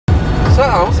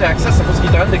Ça, en haut, c'est accès, c'est parce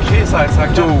qu'il est en train de créer sa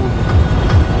carte.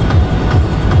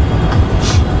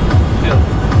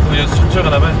 Il y a une structure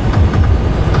en avant.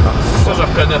 Ça, je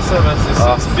reconnais ça, man. C'est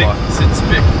typique. C'est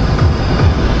typique.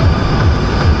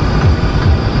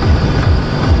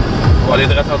 On va aller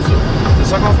direct en dessous.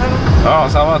 C'est ça qu'on fait, là? Ah, on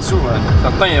s'en va en dessous, man.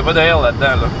 Certain, il n'y a pas d'air là-dedans,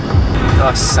 là.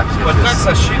 Ah, sacré. Pas de temps que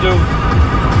ça chie, là.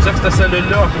 Tu sais que cette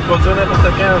cellule-là, on peut produire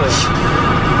n'importe quand, là.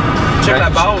 Check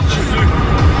la base dessus.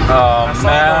 Oh,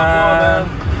 man.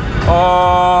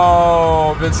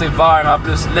 Oh, vite, c'est vert en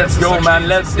plus. Let's go, man.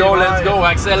 Let's go, let's go.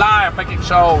 Accélère, fais quelque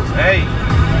chose. Hey,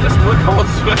 laisse-moi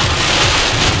conduire.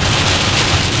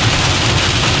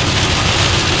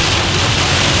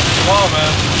 Wow,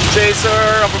 man.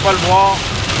 Chaser, on peut pas le voir.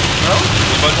 Non? On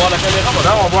va le voir à la caméra.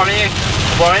 Non, on voit rien.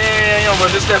 On voit rien, on voit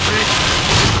juste la pluie.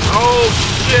 Oh,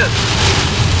 shit.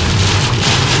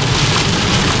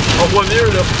 On voit mieux,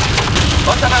 là.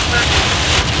 Oh, ça va faire.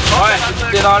 Ouais,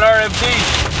 t'es dans l'RFD.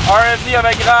 RFD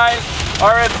avec grêle.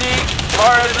 RFD.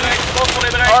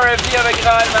 RFD avec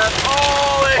grêle, man.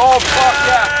 Oh, fuck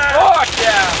yeah. Fuck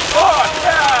yeah. Fuck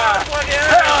yeah.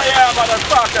 Hell yeah,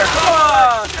 motherfucker. Come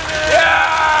on.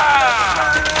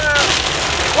 Yeah.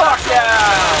 Fuck yeah.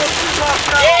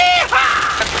 Yeah.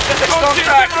 Storm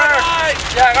Tracker.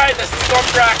 Il arrête, le Storm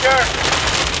Tracker.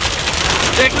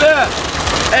 Check-le.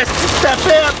 Est-ce que tu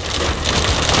tapette?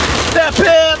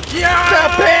 Tapette! Yeah!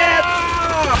 Tapette!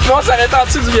 Moi, ça s'arrête en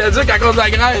dessous du viaduc à cause de la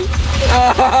grêle.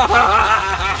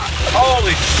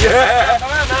 Holy shit! Yeah.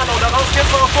 Man, on avance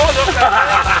quasiment pas, là.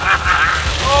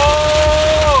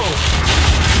 Oh!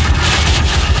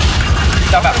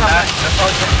 Tabarnak!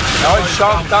 Ah ouais, le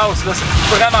char tasse, là, c'est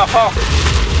vraiment fort.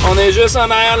 On est juste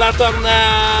en arrière de la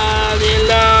tornade. Il est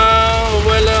là,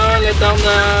 voilà la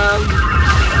tornade.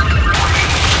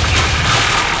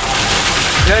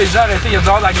 Hey, j'ai arrêté, il y a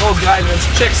dehors de la grosse grêle.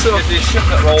 Check ça.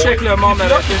 Check le monde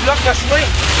avec. Il bloque le chemin.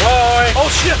 Ouais. Oh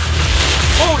shit!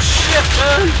 Oh shit,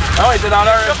 man! Ah ouais, t'es dans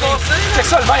l'heure. Check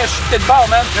ça, le vent, il a chuté de bord,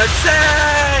 man. Je le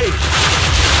sais!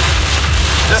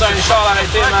 C'est un char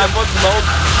arrêté, man. Il n'y a pas du monde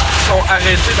qui sont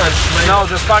arrêtés dans le chemin. Non,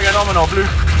 j'espère que non, moi non plus.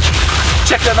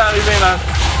 Check le vent arriver, man.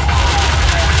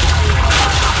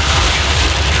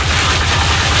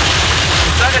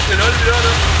 Tu arrêté là, lui, là?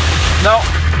 Non,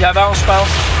 il avance, je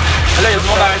pense. Là, il y a du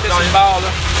monde arrêté sur le bord, là.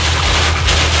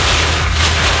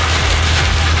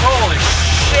 Holy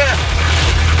shit!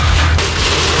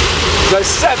 Je le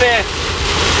savais!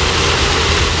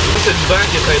 C'est le vent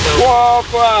qui est intense. Wow!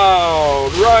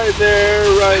 Right there,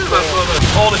 right there.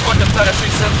 Holy fuck, t'as tout arraché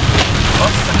ici. Oh,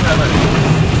 c'est sacrément.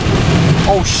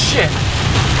 Oh shit!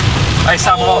 Hey,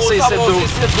 ça a brassé ici, d'eau.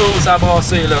 Ça a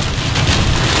brassé, là.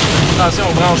 Attention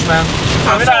aux branches, man.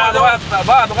 Va à droite,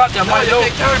 il y a moins d'eau. Il y a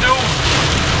quelqu'un d'eau.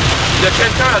 Il y a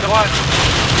quelqu'un à droite.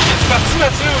 Il est parti,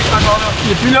 Mathieu, ou il est encore là?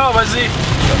 Il est plus là, vas-y.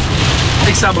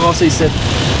 Et que ça a brassé ici.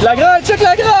 La grêle, check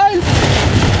la grêle!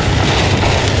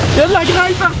 Il y a de la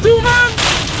grêle partout, man!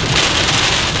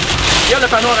 Regarde le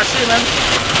panneau arraché, man.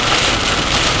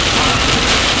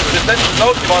 C'est peut-être nous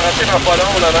autres qui vont arracher dans pas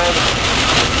long, là, man.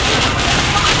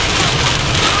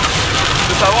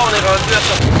 Tu veux savoir, on est rendu à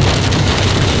ça.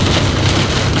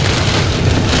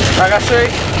 Arraché.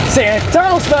 C'est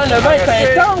intense, man. Le vent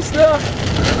est intense, là.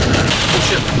 Oh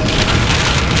shit.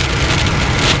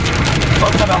 Oh,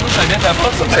 tabarnouche, ça vient de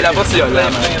là-bas, ça. C'est là-bas, c'est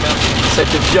violent, man.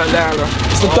 C'était violent, là.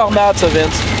 C'est une tornade, ça,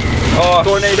 Vince. Oh,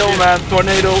 tornado, shit. Man.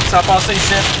 Tornado. Ça a passé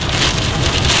ici.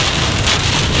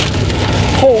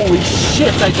 Holy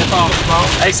shit, ça a été fort.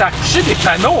 Hey, ça a couché des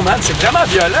panneaux, man. C'est vraiment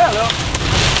violent, là.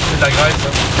 C'est de la graisse, ça.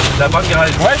 C'est de la bonne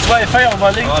graisse. Ouais, tu vas les faire, on va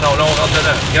aller. Ah non, là, on rentre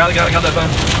dedans. Regarde devant.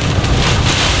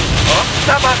 Oh,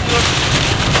 tabarnouche.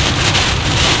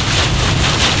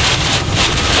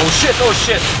 Oh shit, oh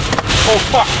shit. Oh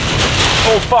fuck.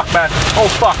 Oh fuck, man. Oh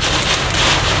fuck.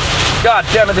 God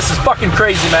damn it, this is fucking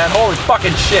crazy, man. Holy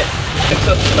fucking shit. C'est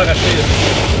ça, tout arraché, là.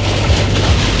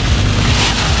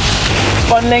 C'est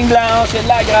pas une ligne blanche, il y a de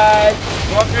la grêle.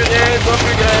 Va plus grêle, va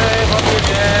plus grêle, va plus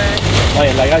grêle. Ouais, il y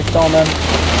a de la grêle qui tombe, man.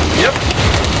 Yep.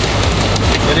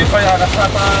 Il y a des feuilles arrachées à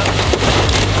terre.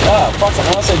 Ah, fuck, ça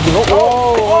commence à être gros. Oh,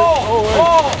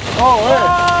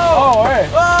 ouais.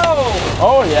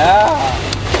 Oh, yeah.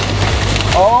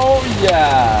 Oh,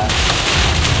 yeah.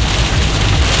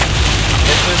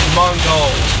 It's a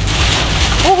Mongol.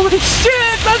 Holy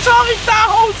shit, le genre il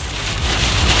tasse!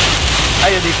 Hey,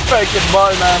 il y a des feuilles qui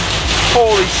volent, man.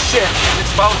 Holy shit.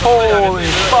 Holy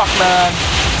fuck, man.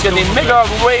 Il y a des méga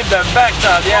waves de vent qui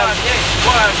s'en viennent.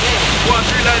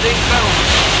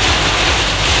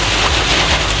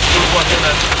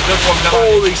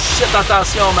 Holy shit,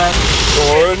 attention, man.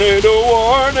 Tornado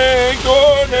warning,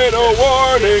 tornado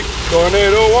warning,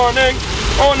 tornado warning.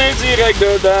 On est direct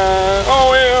dedans.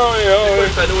 Oh oui, oh oui, oh oui. Le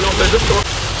panneau, là, on fait juste qu'on...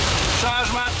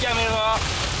 Changement de caméra.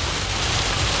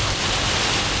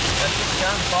 La petite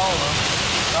canne fort, là.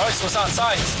 Ah oui, 76.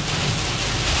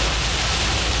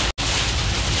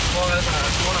 On aurait entendu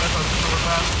ça va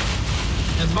faire.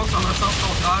 Il y a du monde qui sont dans le sens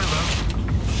contraire, là.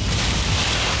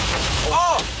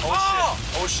 Oh! Oh shit!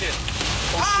 Oh shit!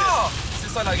 Oh shit!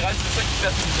 C'est ça la grêle, c'est ça qui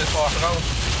fait les efforts 30.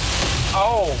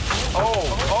 Oh! Oh!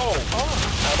 Oh!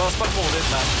 Avance pas trop vite,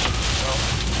 man.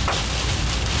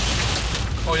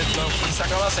 Oh, il y a du monde. Ça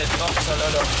commence à être rough, ça là.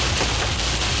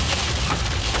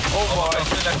 Oh On va boy!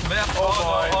 passer la couverte. Oh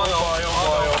boy! Oh boy! Oh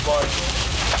boy! Oh boy!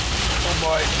 Oh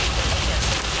boy!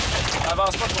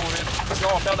 Avance pas trop vite. Sinon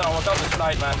on va perdre le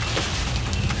flight, man.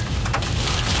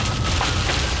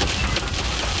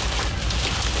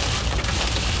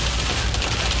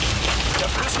 Il y a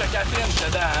plus que 4 inches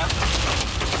dedans, hein?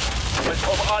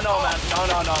 Oh non, man. Non,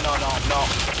 non, non, non, non, non,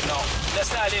 non.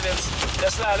 Laisse-la aller, Vince.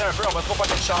 Laisse-la aller un peu, on va trop pas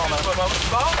de char, man. On va sur le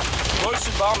bord? Roule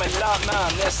sur le bord, mais lentement,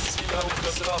 en esti. Regarde,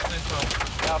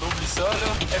 Regarde, oublie ça, là.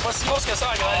 Elle est pas si grosse que ça,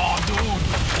 la grêle. Oh, dude!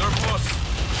 2 pouces.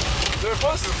 2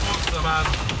 pouces? 2 pouces, man.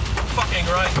 Fucking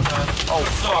right, man. Oh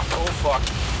fuck, oh fuck.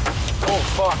 Oh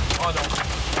fuck. Oh non.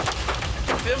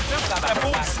 Filme la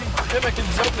capot ici. Filme avec une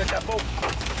vision avec le capot.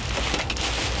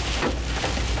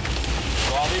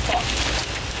 On va avoir des pocs.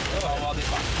 On va avoir des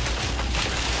pocs.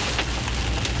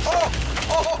 Oh!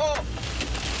 Oh! Oh! Oh!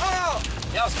 Oh!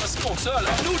 Regarde, c'est pas si gros que ça, là.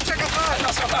 Nous, check affaire!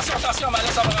 Attention, attention, attention, mais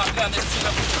là, ça va rentrer en esti,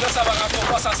 là. Là, ça va rentrer au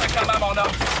poids sans sacrement, mon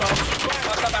homme.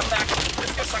 Oh, tabarnak.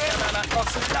 Qu'est-ce que sacrement, man?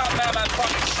 Continue lentement, man.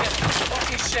 Fucking shit.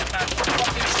 Fucking shit, man.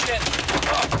 Fucking shit.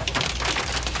 Oh!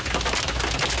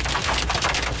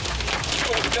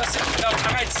 Là, c'est... Non,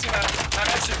 arrête ici, man.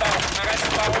 Arrête sur le bord. Arrête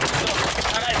sur le bord.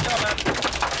 Arrête là, man.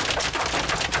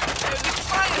 Les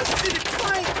coussins, c'est les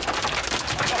coussins!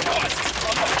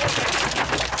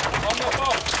 On n'a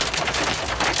pas.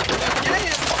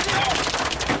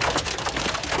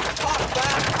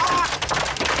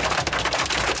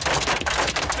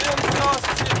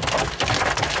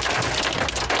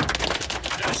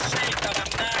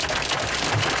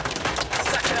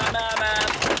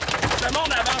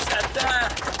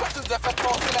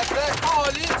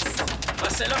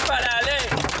 C'est là qu'il fallait aller.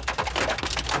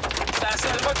 C'est la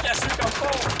seule route qui a su comme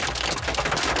faut.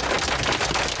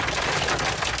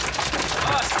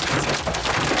 Ah, c'est...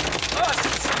 Ah,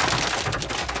 c'est...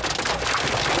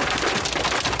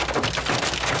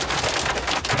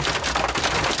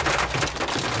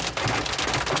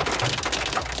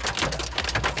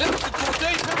 Filme sur le côté,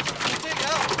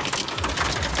 regarde.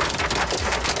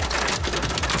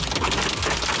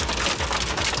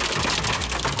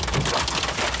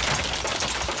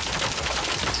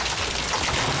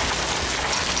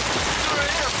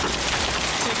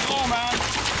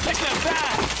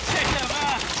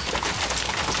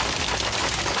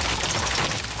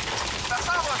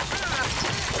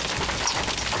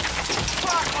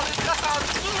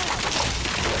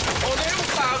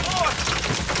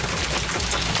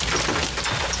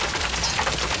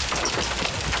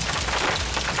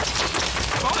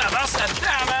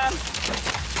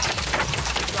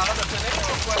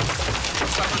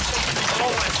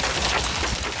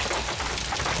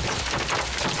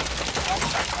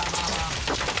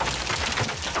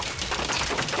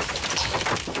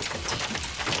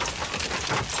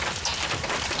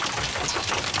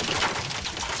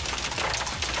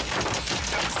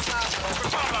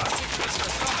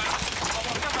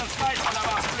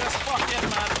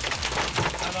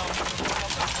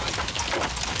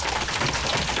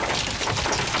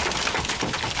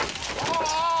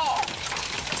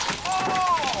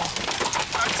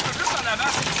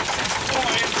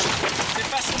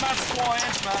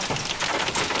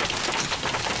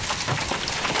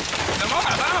 Le monde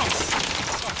avance!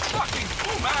 C'est fucking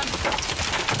fou, man!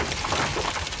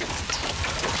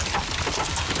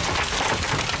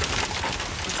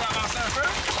 Peux-tu avancer un peu?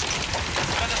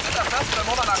 Tu vas laisser ta place, le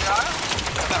monde en arrière.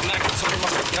 Tabarnak, sur les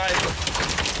morceaux de grêle.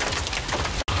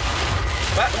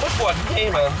 Ben, moi, je vois rien,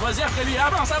 man. Vas-y, après lui.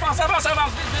 Avance, avance, avance,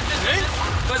 avance. Vite, vite, vite, vite.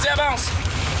 Vas-y, avance.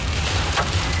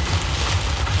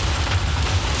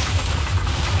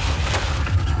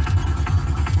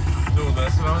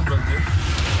 C'est vraiment une bonne idée.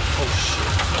 Oh shit.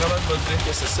 C'est vraiment une bonne idée.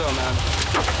 Qu'est-ce que c'est ça, man?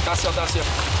 Attention, attention.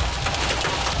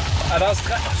 Avance,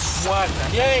 Moi,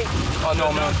 rien. Oh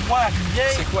non, man. Moi, rien.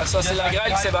 C'est quoi ça? C'est la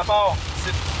grêle qui s'évapore.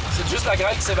 C'est juste la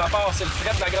grêle qui s'évapore. C'est le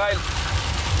fret de la grêle.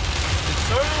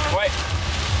 C'est sûr? Ouais.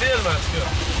 Filme, en tout cas.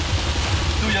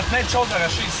 Il y a plein de choses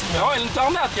arrachées ici. Mais ouais, une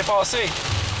tornade qui est passée.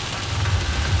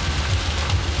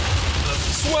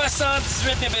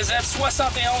 78 DBZ,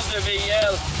 71 de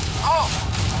VIL. Oh!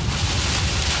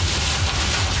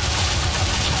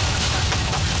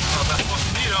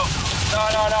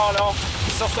 non.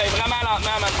 Souffle vraiment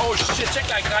lentement, man. Oh shit, check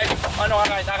la grêle. Oh non,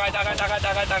 arrête.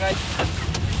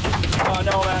 Oh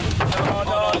non, man. Oh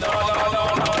non, mais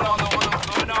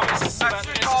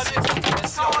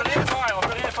on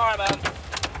peut rien faire, man.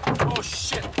 Oh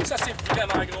shit, ça c'est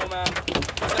vraiment gros, man.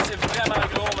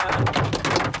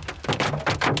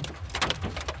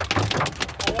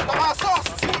 Comment ça,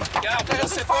 c'est? Regarde, je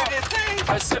sais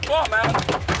pas, man.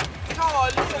 Là,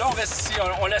 on reste ici,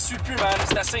 on la suit plus, man.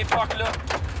 C'est assez époque, là.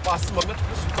 Bah, si, on va mettre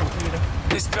plus sur le côté, là.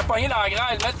 Et si tu peux pogner dans la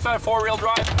grêle, faire un 4-wheel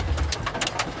drive.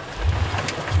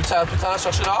 Peux-tu aller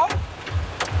chercher dehors?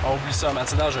 On oublie ça, man.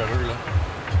 C'est dangereux, là.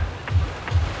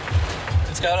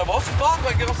 Es-tu capable de voir sur le bord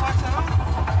avec le gros sac, ça va?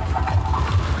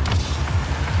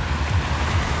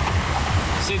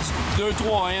 C'est du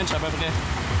 2-3 inches à peu près.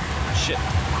 Shit.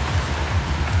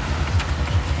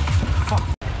 Fuck.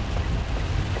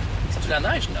 C'est de la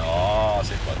neige? Non,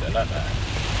 c'est pas de la neige.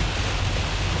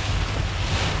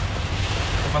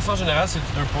 De façon générale, c'est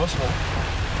du 2 pouces, moi.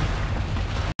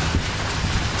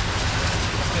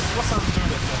 C'est 62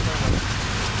 là.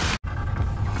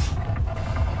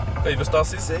 Il veut se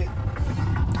tasser, c'est.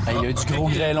 Hey, il y a eu du gros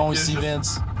grêlon ici,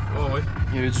 Vince. Oh, oui.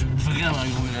 Il y a eu du vraiment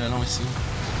gros grêlon ici.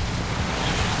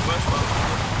 Ouais, je pense.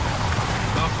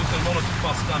 Non, tout le monde a tout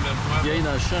passé dans la même voie. Il y a eu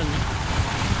dans le champ, lui.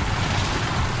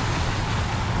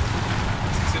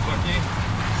 C'est fucké.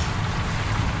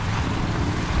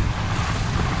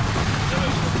 Jamais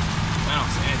vu ça. Non,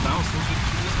 c'est intense, faut que je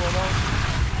ce moment.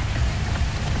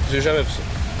 J'ai jamais vu ça.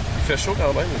 Il fait chaud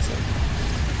quand même, mais ça.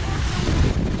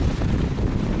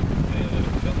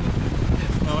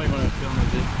 Ah ouais, ils vont le faire,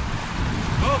 notre vie.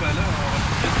 Oh, ben là, on va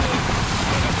peut-être pas de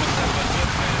la bonne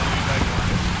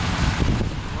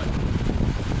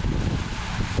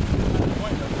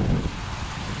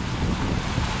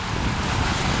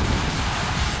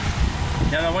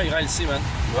mais il y en a moins, il râle ici, man.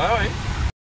 ouais, ouais.